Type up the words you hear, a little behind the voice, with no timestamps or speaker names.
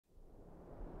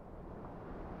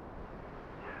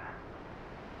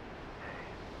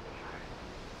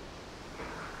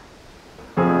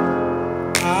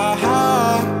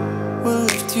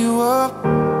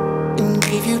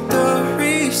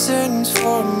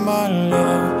for my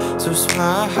love. So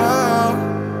smile,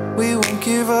 we won't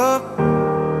give up.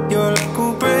 Your luck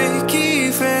will break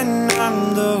even,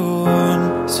 I'm the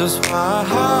one. So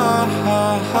smile,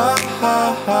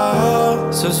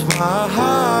 so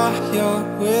smile, you're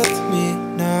with me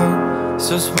now.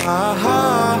 So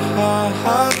smile,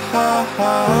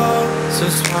 so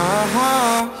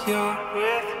smile, you're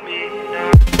with me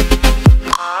now.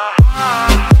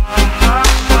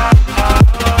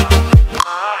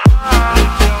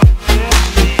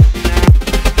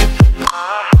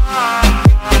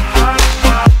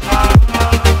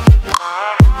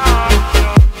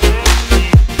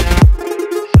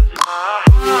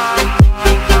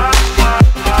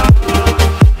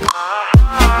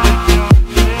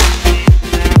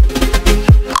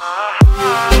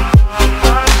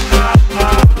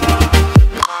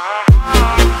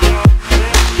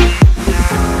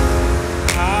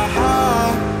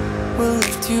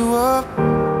 You up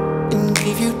and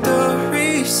give you the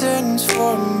reasons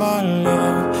for my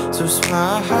love. So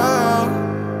smile,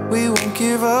 we won't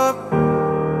give up.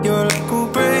 Your luck will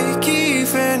break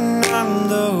even, I'm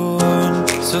the one.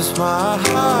 So smile,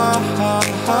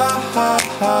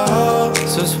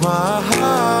 so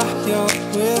smile, you're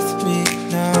with me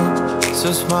now.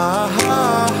 So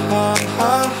smile.